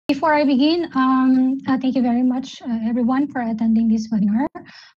Before I begin, thank you very much, everyone, for attending this webinar.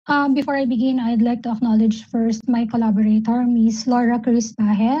 Before I begin, I'd like to acknowledge first my collaborator, Ms. Laura Cruz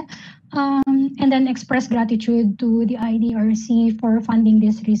Bahe, and then express gratitude to the IDRC for funding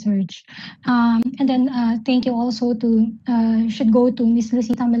this research. And then thank you also should go to Ms.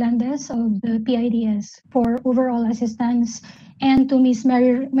 Lucita Melendez of the PIDS for overall assistance, and to Ms.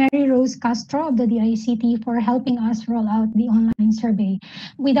 Mary Rose Castro of the DICT for helping us roll out the online survey.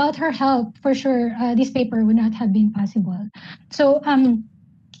 Without her help, for sure, this paper would not have been possible. So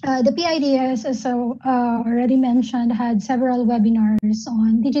the PIDS, as already mentioned, had several webinars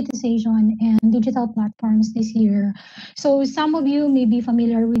on digitization and digital platforms this year. So some of you may be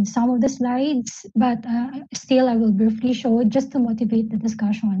familiar with some of the slides, but still I will briefly show just to motivate the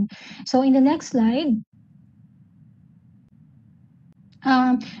discussion. So in the next slide,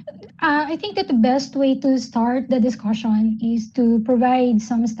 I think that the best way to start the discussion is to provide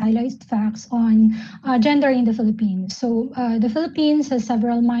some stylized facts on gender in the Philippines. So the Philippines has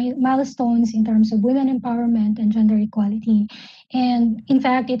several milestones in terms of women empowerment and gender equality. And in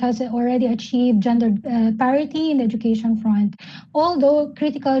fact, it has already achieved gender parity in the education front, although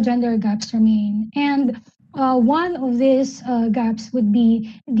critical gender gaps remain. And one of these gaps would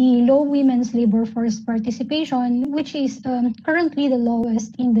be the low women's labor force participation, which is currently the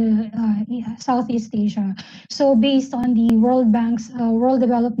lowest in the Southeast Asia. So based on the World Bank's World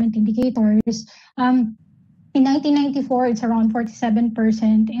Development Indicators, in 1994, it's around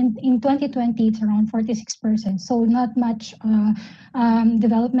 47%, and in 2020, it's around 46%. So not much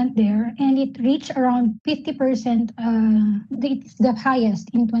development there, and it reached around 50%. It's the highest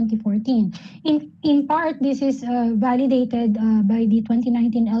in 2014. In part, this is validated by the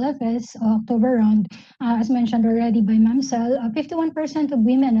 2019 LFS October round, as mentioned already by Mamsel. 51% of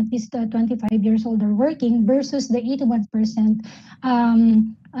women at least 25 years old are working versus the 81%.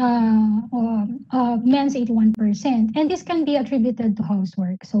 Men's 81%, and this can be attributed to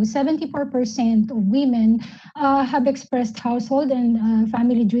housework. So 74% of women have expressed household and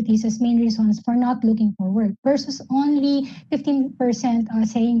family duties as main reasons for not looking for work, versus only 15%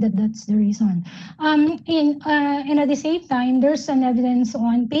 saying that that's the reason. And at the same time, there's an evidence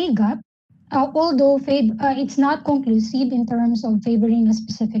on pay gap. Although it's not conclusive in terms of favoring a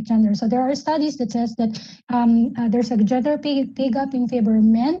specific gender. So there are studies that says that there's a gender pay gap in favor of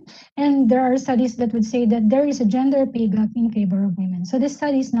men, and there are studies that would say that there is a gender pay gap in favor of women. So this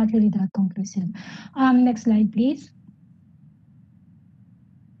study is not really that conclusive. Next slide, please.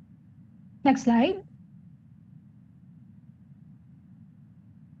 Next slide.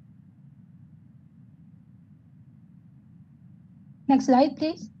 Next slide,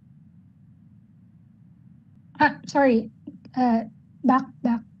 please. Sorry, back.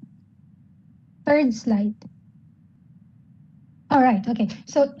 Third slide. All right, okay.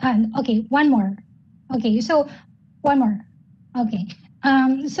 So, okay, one more. Okay, so one more. Okay.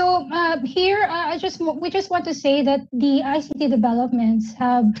 Here, we just want to say that the ICT developments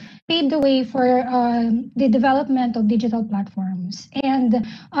have paved the way for the development of digital platforms. And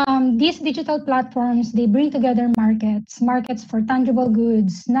these digital platforms, they bring together markets for tangible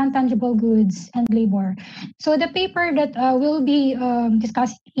goods, non-tangible goods, and labor. So the paper that we'll be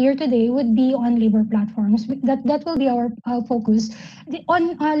discussing here today would be on labor platforms. That will be our focus.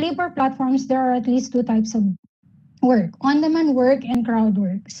 On labor platforms, there are at least two types of work: on-demand work and crowd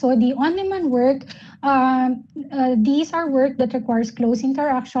work. So the on-demand work, these are work that requires close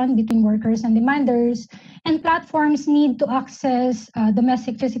interaction between workers and demanders, and platforms need to access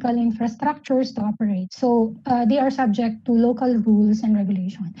domestic physical infrastructures to operate. So they are subject to local rules and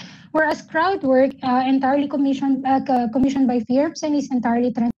regulation. Whereas crowd work, entirely commissioned by firms, and is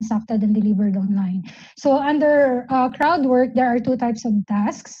entirely transacted and delivered online. So under crowd work, there are two types of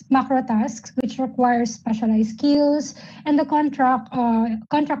tasks: macro tasks, which require specialized skills, and the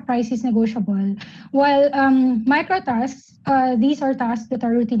contract price is negotiable. While micro tasks, these are tasks that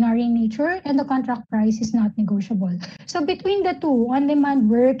are routinary in nature, and the contract price is not negotiable. So between the two, on-demand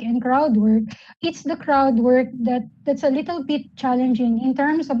work and crowd work, it's the crowd work that's a little bit challenging in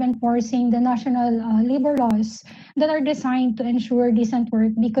terms of enforcing the national labor laws that are designed to ensure decent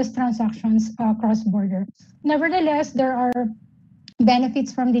work because transactions cross border. Nevertheless, there are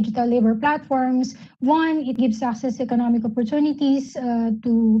benefits from digital labor platforms. One, it gives access to economic opportunities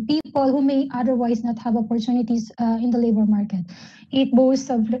to people who may otherwise not have opportunities in the labor market. It boasts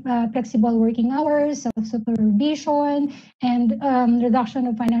of flexible working hours, self-supervision, and reduction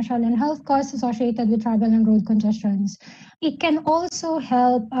of financial and health costs associated with travel and road congestions. it can also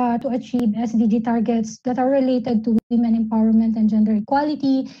help to achieve SDG targets that are related to women empowerment and gender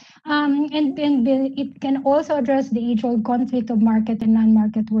equality. It can also address the age-old conflict of market and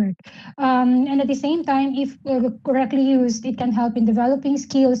non-market work. And at the same time, if correctly used, it can help in developing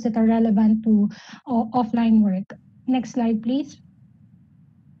skills that are relevant to offline work. Next slide, please.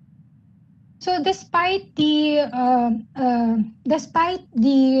 So despite the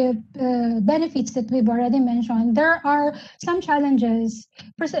benefits that we've already mentioned, there are some challenges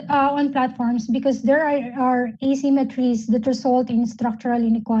on platforms because there are asymmetries that result in structural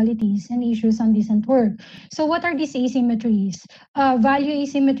inequalities and issues on decent work. So what are these asymmetries? Value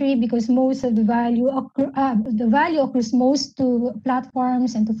asymmetry, because most of the value accrues most to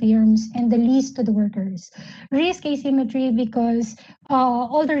platforms and to firms and the least to the workers. Risk asymmetry, because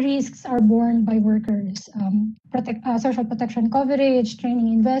all the risks are borne by workers. Social protection coverage,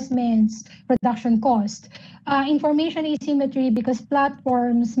 training investments, production cost. Information asymmetry, because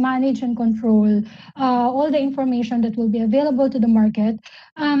platforms manage and control all the information that will be available to the market.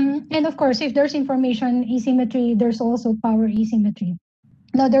 And of course, if there's information asymmetry, there's also power asymmetry.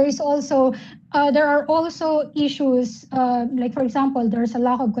 Now, there are also issues, like for example, there's a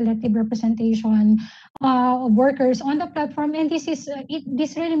lack of collective representation of workers on the platform, and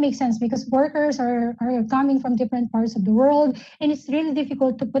this really makes sense because workers are coming from different parts of the world, and it's really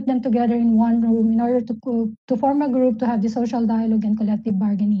difficult to put them together in one room in order to form a group to have the social dialogue and collective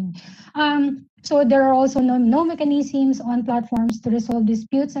bargaining. So there are also no mechanisms on platforms to resolve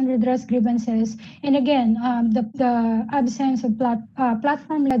disputes and redress grievances. And again, the absence of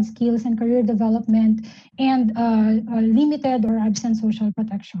platform-led skills and career development and limited or absent social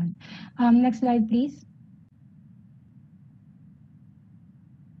protection. Next slide, please.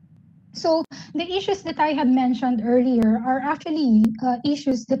 So the issues that I had mentioned earlier are actually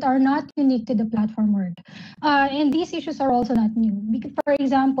issues that are not unique to the platform work. And these issues are also not new. For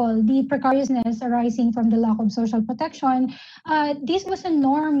example, the precariousness arising from the lack of social protection, this was a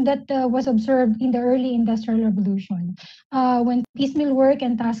norm that was observed in the early Industrial Revolution, when piecemeal work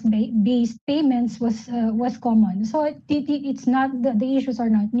and task-based payments was common. So it's not, the issues are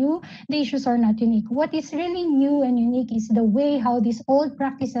not new, the issues are not unique. What is really new and unique is the way how these old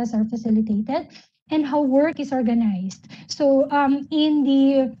practices are facilitated and how work is organized. So on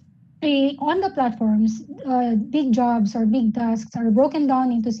the platforms, big jobs or big tasks are broken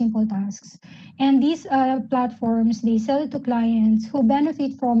down into simple tasks. And these platforms, they sell it to clients who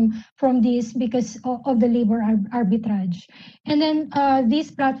benefit from this because of the labor arbitrage. And then these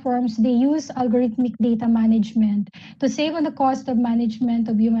platforms, they use algorithmic data management to save on the cost of management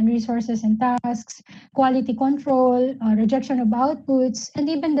of human resources and tasks, quality control, rejection of outputs, and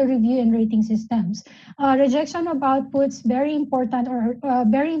even the review and rating systems. Rejection of outputs, very important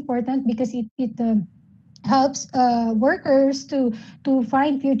because it helps workers to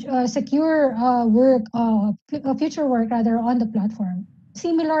find secure future work rather on the platform.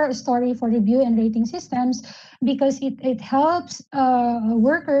 Similar story for review and rating systems because it helps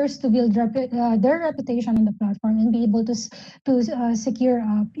workers to build their reputation on the platform and be able to secure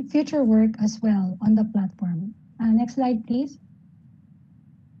future work as well on the platform. Next slide, please.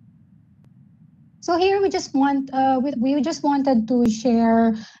 So here we just wanted to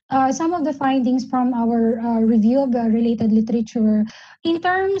share some of the findings from our review of the related literature. In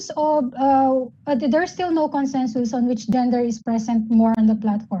terms of, there's still no consensus on which gender is present more on the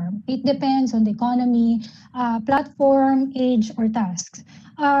platform. It depends on the economy, platform, age, or tasks.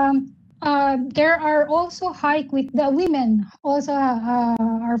 There are also the women also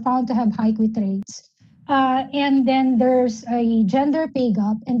are found to have high quit rates. And then there's a gender pay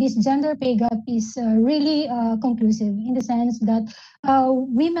gap, and this gender pay gap is really conclusive in the sense that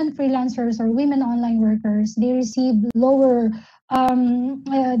women freelancers or women online workers, they receive lower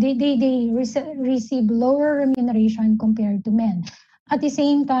receive lower remuneration compared to men. At the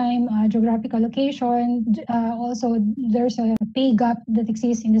same time, geographical location, also there's a pay gap that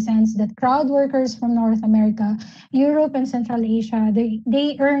exists in the sense that crowd workers from North America, Europe, and Central Asia,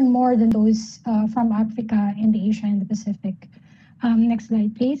 they earn more than those from Africa and Asia and the Pacific. Next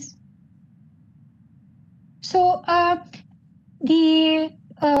slide, please. So the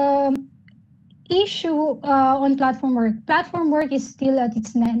issue on platform work. Platform work is still at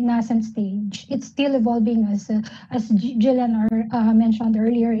its nascent stage. It's still evolving, as Jillian mentioned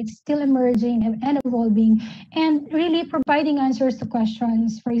earlier. It's still emerging and evolving, and really providing answers to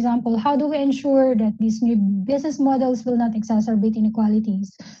questions. For example, how do we ensure that these new business models will not exacerbate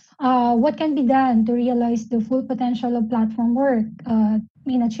inequalities? What can be done to realize the full potential of platform work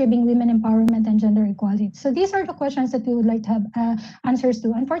in achieving women empowerment and gender equality? So these are the questions that we would like to have answers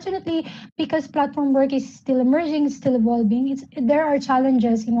to. Unfortunately, because platform work is still emerging, still evolving, there are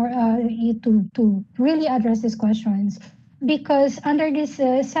challenges in order to really address these questions. Because under this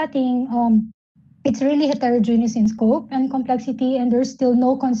setting, it's really heterogeneous in scope and complexity, and there's still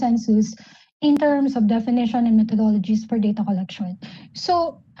no consensus in terms of definition and methodologies for data collection.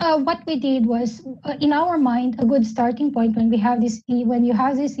 So what we did was, in our mind, a good starting point when you have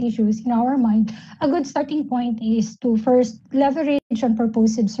these issues in our mind, a good starting point is to first leverage on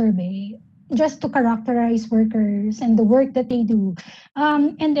purposive survey, just to characterize workers and the work that they do.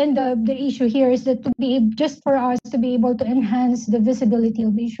 And then the issue here is that just for us to be able to enhance the visibility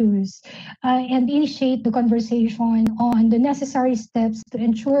of issues and initiate the conversation on the necessary steps to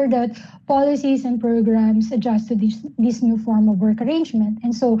ensure that policies and programs adjust to this new form of work arrangement.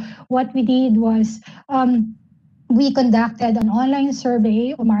 And so what we did was we conducted an online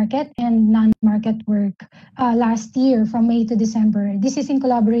survey of market and non-market work last year from May to December. This is in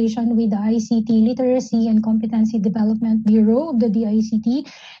collaboration with the ICT Literacy and Competency Development Bureau of the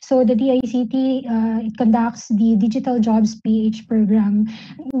DICT. So the DICT it conducts the Digital Jobs PH program,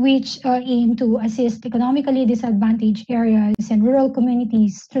 which aim to assist economically disadvantaged areas and rural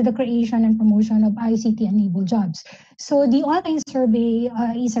communities through the creation and promotion of ICT-enabled jobs. So the online survey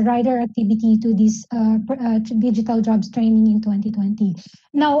is a rider activity to this digital jobs training in 2020.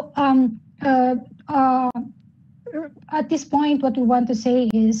 Now, at this point, what we want to say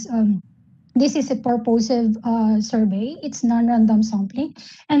is this is a purposive survey. It's non-random sampling.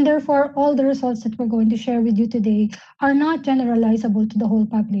 And therefore, all the results that we're going to share with you today are not generalizable to the whole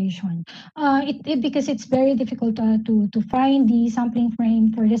population. Because it's very difficult to find the sampling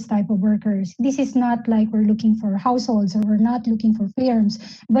frame for this type of workers. This is not like we're looking for households or we're not looking for firms,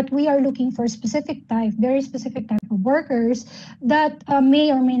 but we are looking for very specific type of workers that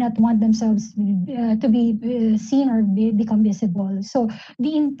may or may not want themselves to be seen or become visible. So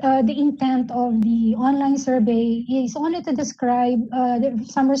the intent of the online survey is only to describe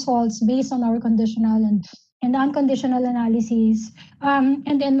some results based on our conditional and unconditional analysis,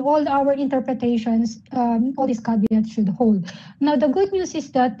 and then all our interpretations, all these caveats should hold. Now, the good news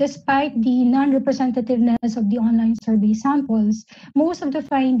is that despite the non-representativeness of the online survey samples, most of the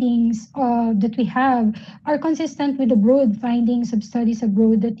findings that we have are consistent with the broad findings of studies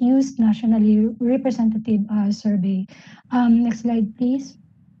abroad that use nationally representative survey. Next slide, please.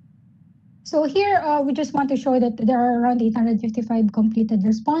 So here, we just want to show that there are around 855 completed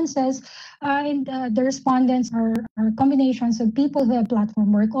responses, and the respondents are combinations of people who have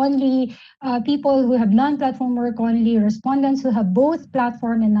platform work only, people who have non-platform work only, respondents who have both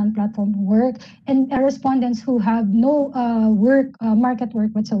platform and non-platform work, and respondents who have no market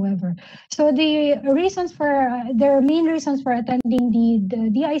work whatsoever. So the reasons for their main reasons for attending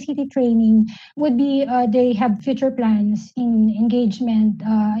the ICT training would be they have future plans in engagement,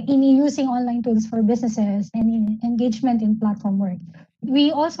 in using online tools for businesses, and in engagement in platform work.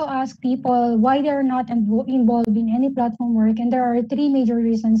 We also ask people why they're not involved in any platform work, and there are three major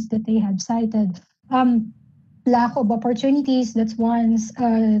reasons that they have cited. Lack of opportunities, that's one.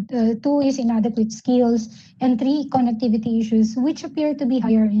 Two is inadequate skills, and three, connectivity issues, which appear to be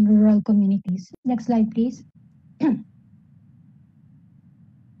higher in rural communities. Next slide, please.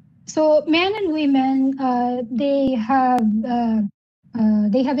 So men and women, they have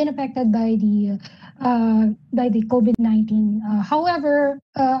been affected by the COVID-19. However,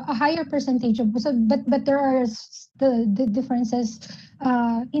 a higher percentage of but there are the differences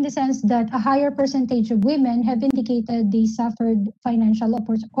in the sense that a higher percentage of women have indicated they suffered financial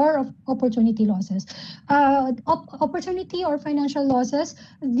opportunity losses. Opportunity or financial losses.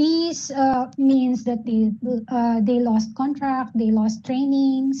 These means that they lost contract, they lost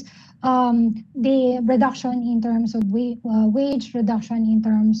trainings. The reduction in terms of wage, reduction in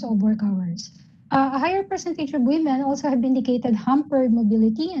terms of work hours. A higher percentage of women also have indicated hampered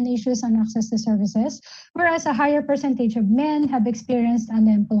mobility and issues on access to services, whereas a higher percentage of men have experienced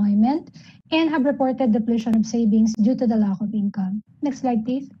unemployment and have reported depletion of savings due to the lack of income. Next slide,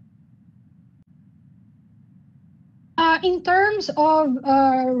 please. In terms of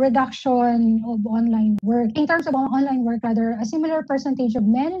reduction of online work, a similar percentage of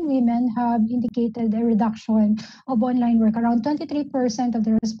men and women have indicated a reduction of online work. Around 23% of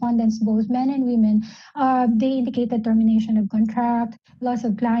the respondents, both men and women, they indicated termination of contract, loss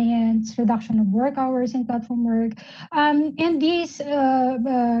of clients, reduction of work hours in platform work. And this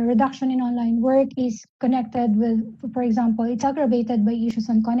reduction in online work is connected with, for example, it's aggravated by issues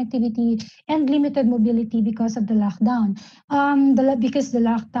on connectivity and limited mobility because of the lockdown. lockdown. Because the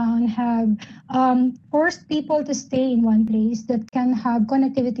lockdown have forced people to stay in one place that can have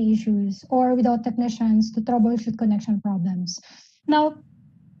connectivity issues or without technicians to troubleshoot connection problems. Now,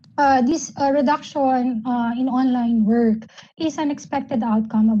 this reduction in online work is an expected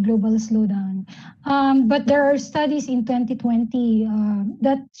outcome of global slowdown. But there are studies in 2020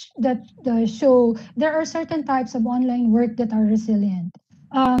 that show there are certain types of online work that are resilient.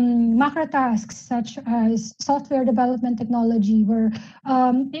 Macro tasks such as software development technology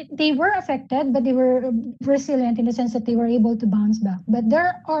they were affected, but they were resilient in the sense that they were able to bounce back. But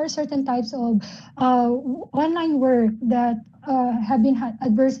there are certain types of online work that have been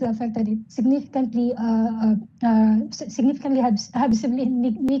adversely affected. It significantly have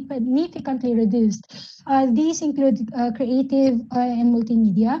significantly reduced. These include creative and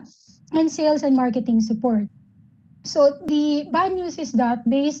multimedia, and sales and marketing support. So the bad news is that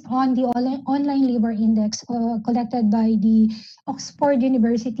based on the online labor index collected by the Oxford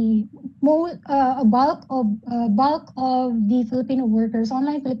University, a bulk of the Filipino workers,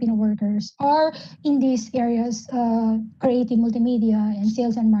 online Filipino workers, are in these areas, creating multimedia and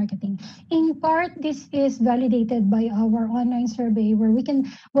sales and marketing. In part, this is validated by our online survey,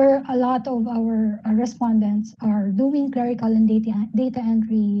 where a lot of our respondents are doing clerical and data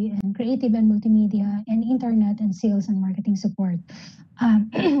entry and creative and multimedia and internet and sales and marketing support.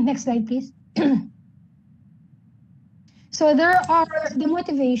 Next slide, please. So there are the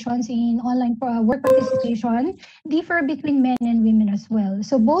motivations in online work participation differ between men and women as well.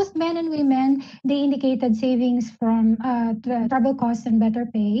 So both men and women, they indicated savings from travel costs and better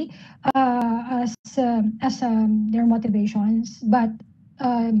pay as their motivations. But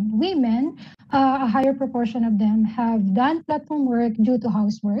women, a higher proportion of them have done platform work due to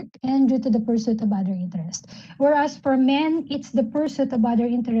housework and due to the pursuit of other interests. Whereas for men, it's the pursuit of other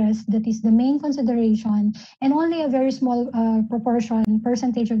interests that is the main consideration, and only a very small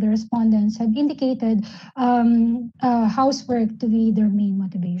percentage of the respondents have indicated housework to be their main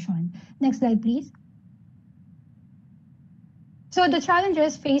motivation. Next slide, please. So the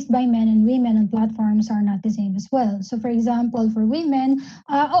challenges faced by men and women on platforms are not the same as well. So for example, for women,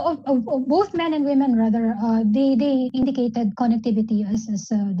 both men and women rather, they indicated connectivity as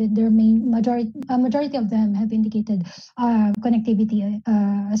their main majority of them have indicated connectivity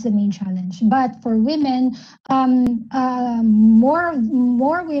as the main challenge. But for women, more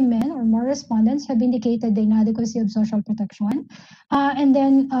women or more respondents have indicated the inadequacy of social protection, and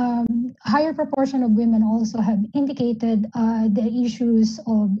then higher proportion of women also have indicated the issues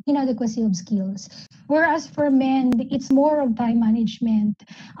of inadequacy of skills. Whereas for men, it's more of time management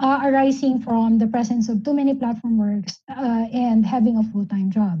arising from the presence of too many platform works and having a full-time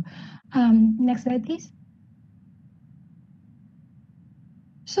job. Next slide, please.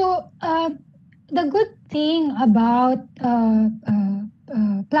 So the good thing about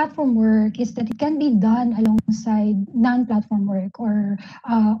platform work is that it can be done alongside non-platform work or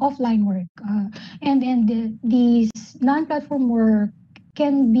offline work, and these non-platform work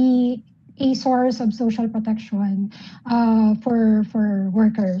can be a source of social protection for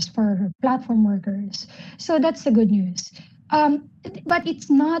workers, for platform workers. So that's the good news. But it's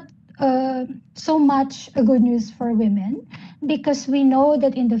not so much a good news for women, because we know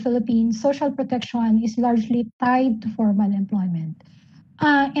that in the Philippines, social protection is largely tied to formal employment.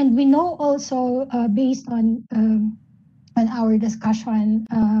 And we know also, based on our discussion,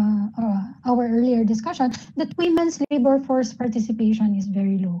 our earlier discussion, that women's labor force participation is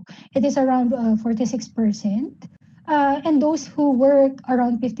very low. It is around 46%. And those who work,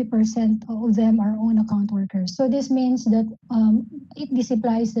 around 50% of them are own account workers. So this means that this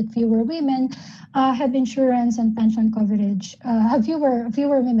implies that fewer women have insurance and pension coverage.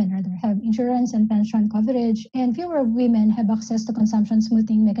 Fewer women rather have insurance and pension coverage, and fewer women have access to consumption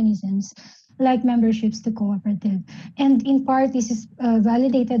smoothing mechanisms like memberships to cooperative. And in part, this is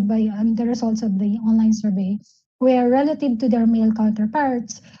validated by the results of the online survey, where relative to their male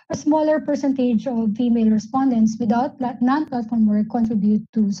counterparts, a smaller percentage of female respondents without non-platform work contribute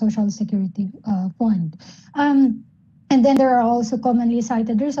to Social Security Fund. And then there are also commonly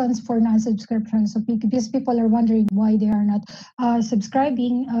cited reasons for non-subscription. So because people are wondering why they are not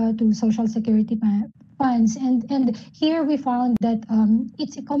subscribing to Social Security funds. And here we found that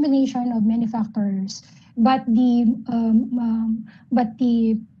it's a combination of many factors, but the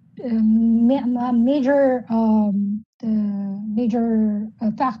major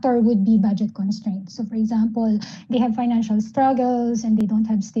factor would be budget constraints. So for example, they have financial struggles and they don't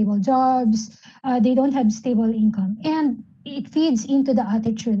have stable jobs, they don't have stable income. And it feeds into the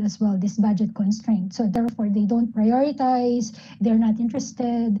attitude as well, this budget constraint. So therefore, they don't prioritize, they're not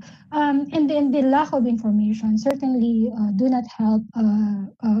interested. And then the lack of information certainly do not help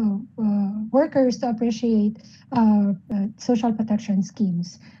workers to appreciate social protection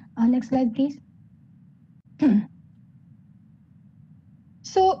schemes. Next slide, please.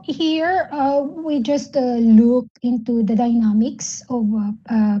 So here we just look into the dynamics of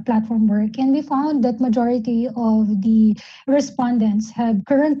platform work, and we found that majority of the respondents have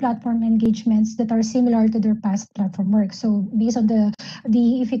current platform engagements that are similar to their past platform work. So based on the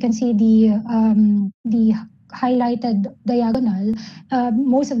if you can see the highlighted diagonal,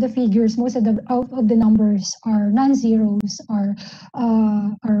 most of the figures, most of the numbers are non-zeros, are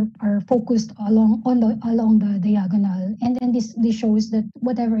focused along the diagonal, and then this shows that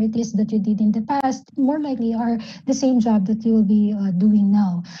whatever it is that you did in the past more likely are the same job that you will be doing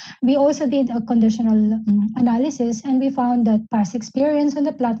now. We also did a conditional analysis, and we found that past experience on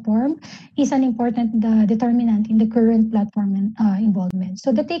the platform is an important determinant in the current platform involvement.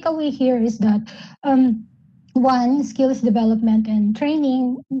 So the takeaway here is that one, skills development and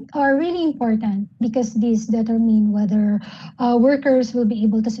training are really important because these determine whether workers will be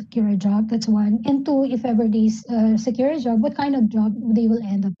able to secure a job. That's one. And two, if ever they secure a job, what kind of job they will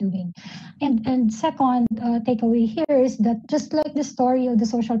end up doing. And second takeaway here is that just like the story of the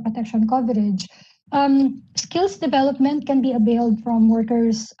social protection coverage, skills development can be availed from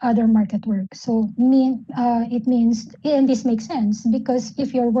workers' other market work. So it means, and this makes sense because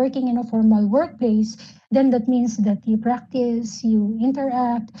if you're working in a formal workplace, then that means that you practice, you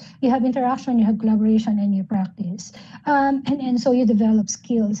interact, you have interaction, you have collaboration, and you practice. And so you develop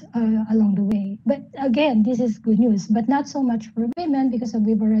skills along the way. But again, this is good news, but not so much for women because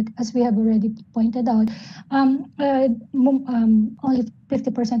as we have already pointed out, only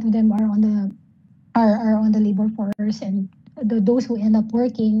 50% of them are on the labor force, and those who end up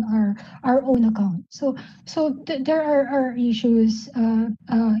working are our own account. There are issues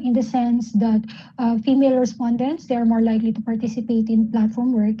in the sense that female respondents, they are more likely to participate in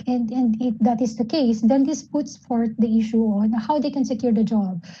platform work, and if that is the case, then this puts forth the issue on how they can secure the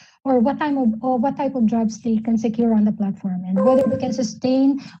job, or what type of jobs they can secure on the platform, and whether they can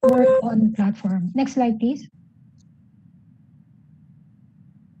sustain work on the platform. Next slide, please.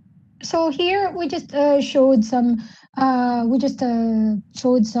 So here we just showed some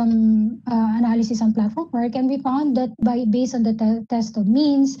analysis on platform work, and we found that based on the test of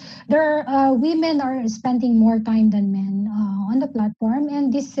means, women are spending more time than men on the platform,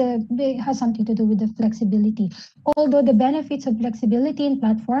 and this has something to do with the flexibility. Although the benefits of flexibility in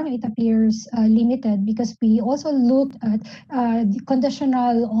platform, it appears limited because we also looked at the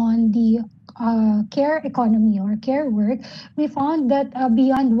conditional on the care economy or care work. We found that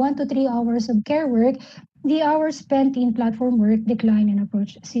beyond 1 to 3 hours of care work, the hours spent in platform work decline and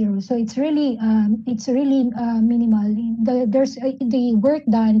approach zero. So it's really minimal. The work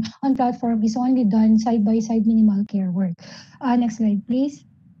done on platform is only done side by side minimal care work. Next slide, please.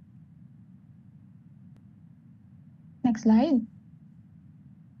 Next slide.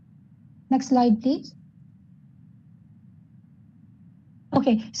 Next slide, please.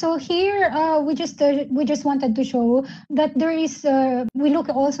 Okay, so here we just wanted to show that there is we look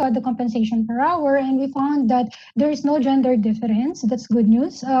also at the compensation per hour, and we found that there is no gender difference. That's good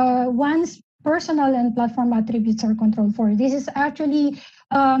news. Once personal and platform attributes are controlled for, this is actually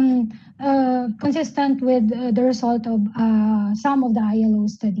consistent with the result of some of the ILO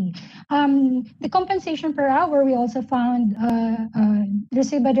study. The compensation per hour, we also found,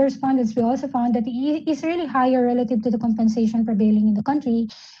 received by the respondents, we also found that it is really higher relative to the compensation prevailing in the country.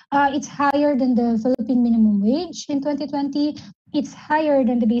 It's higher than the Philippine minimum wage in 2020. It's higher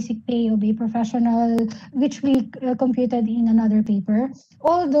than the basic pay of a professional, which we computed in another paper.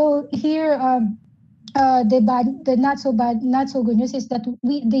 Although here, the not so good news is that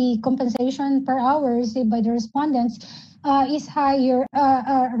the compensation per hour received by the respondents is higher,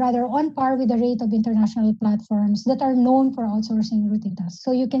 rather on par with the rate of international platforms that are known for outsourcing routine tasks.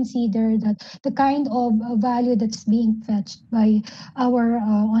 So you can see there that the kind of value that's being fetched by our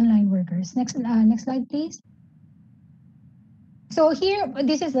online workers. Next slide, please. So here,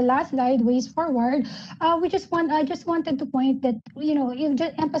 this is the last slide, ways forward. I just wanted to point that, you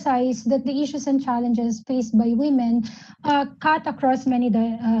just emphasize that the issues and challenges faced by women cut across many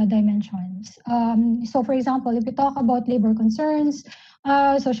dimensions. So for example, if we talk about labor concerns,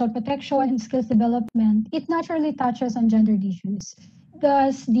 social protection, and skills development, it naturally touches on gendered issues.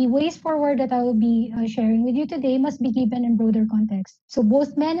 thus, the ways forward that I will be sharing with you today must be given in broader context. So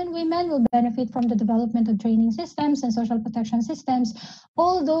both men and women will benefit from the development of training systems and social protection systems,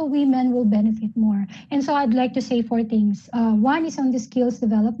 although women will benefit more. And so I'd like to say four things. One is on the skills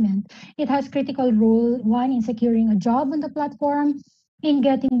development. It has critical role, one, in securing a job on the platform, in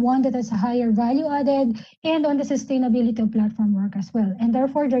getting one that has a higher value added, and on the sustainability of platform work as well. And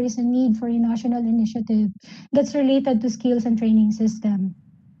therefore, there is a need for a national initiative that's related to skills and training system.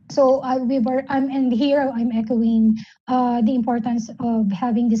 So and here I'm echoing the importance of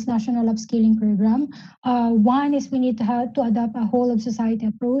having this national upskilling program. One is we need to have to adopt a whole of society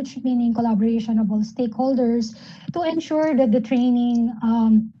approach, meaning collaboration of all stakeholders, to ensure that the training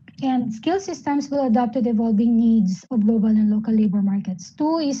and skill systems will adapt to the evolving needs of global and local labor markets.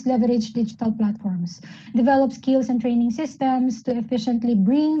 Two is leverage digital platforms, develop skills and training systems to efficiently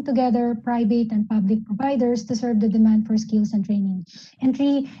bring together private and public providers to serve the demand for skills and training. And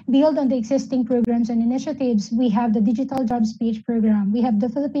three, build on the existing programs and initiatives. We have the Digital Jobs Page program. We have the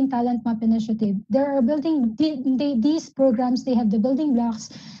Philippine Talent Map Initiative. There are these programs, they have the building blocks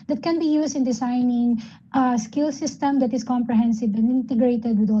that can be used in designing a skill system that is comprehensive and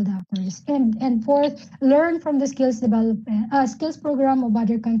integrated with all the actors. And fourth, learn from the skills program of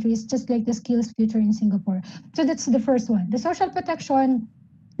other countries, just like the Skills Future in Singapore. So that's the first one. The social protection,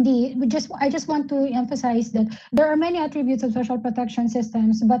 I just want to emphasize that there are many attributes of social protection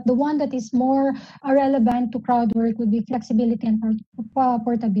systems, but the one that is more relevant to crowd work would be flexibility and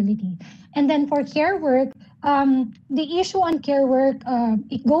portability. And then for care work, the issue on care work,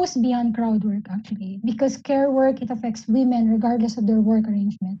 it goes beyond crowd work actually, because care work, it affects women regardless of their work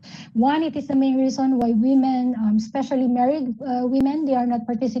arrangement. One, it is the main reason why women, especially married women, they are not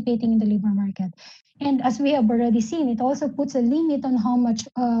participating in the labor market. And as we have already seen, it also puts a limit on how much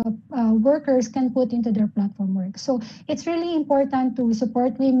workers can put into their platform work. So it's really important to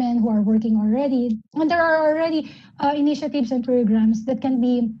support women who are working already. And there are already initiatives and programs that can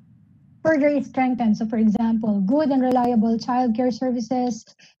be further strengthened. So, for example, good and reliable childcare services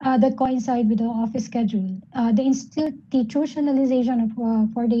that coincide with the office schedule. The institutionalization of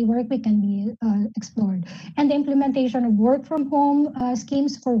 4-day work week can be explored, and the implementation of work from home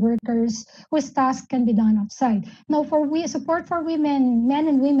schemes for workers whose tasks can be done offsite. Now, support for women, men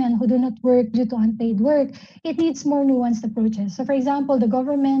and women who do not work due to unpaid work, it needs more nuanced approaches. So, for example, the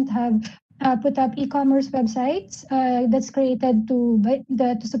government have put up e-commerce websites that's created to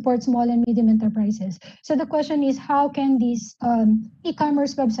support small and medium enterprises. So the question is, how can these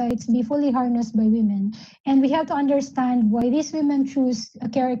e-commerce websites be fully harnessed by women? And we have to understand why these women choose a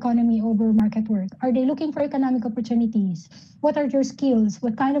care economy over market work. Are they looking for economic opportunities? What are their skills?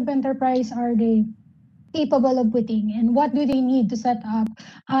 What kind of enterprise are they capable of putting, and what do they need to set up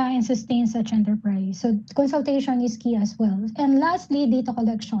and sustain such enterprise? So consultation is key as well. And lastly, data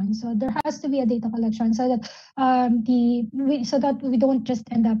collection. So there has to be a data collection so that so that we don't just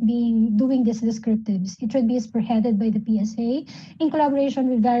end up doing these descriptives. It should be spearheaded by the PSA in collaboration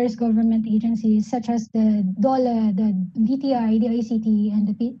with various government agencies such as the DOLE, the DTI, the ICT, and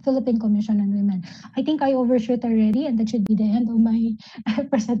the Philippine Commission on Women. I think I overshoot already, and that should be the end of my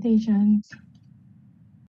presentation.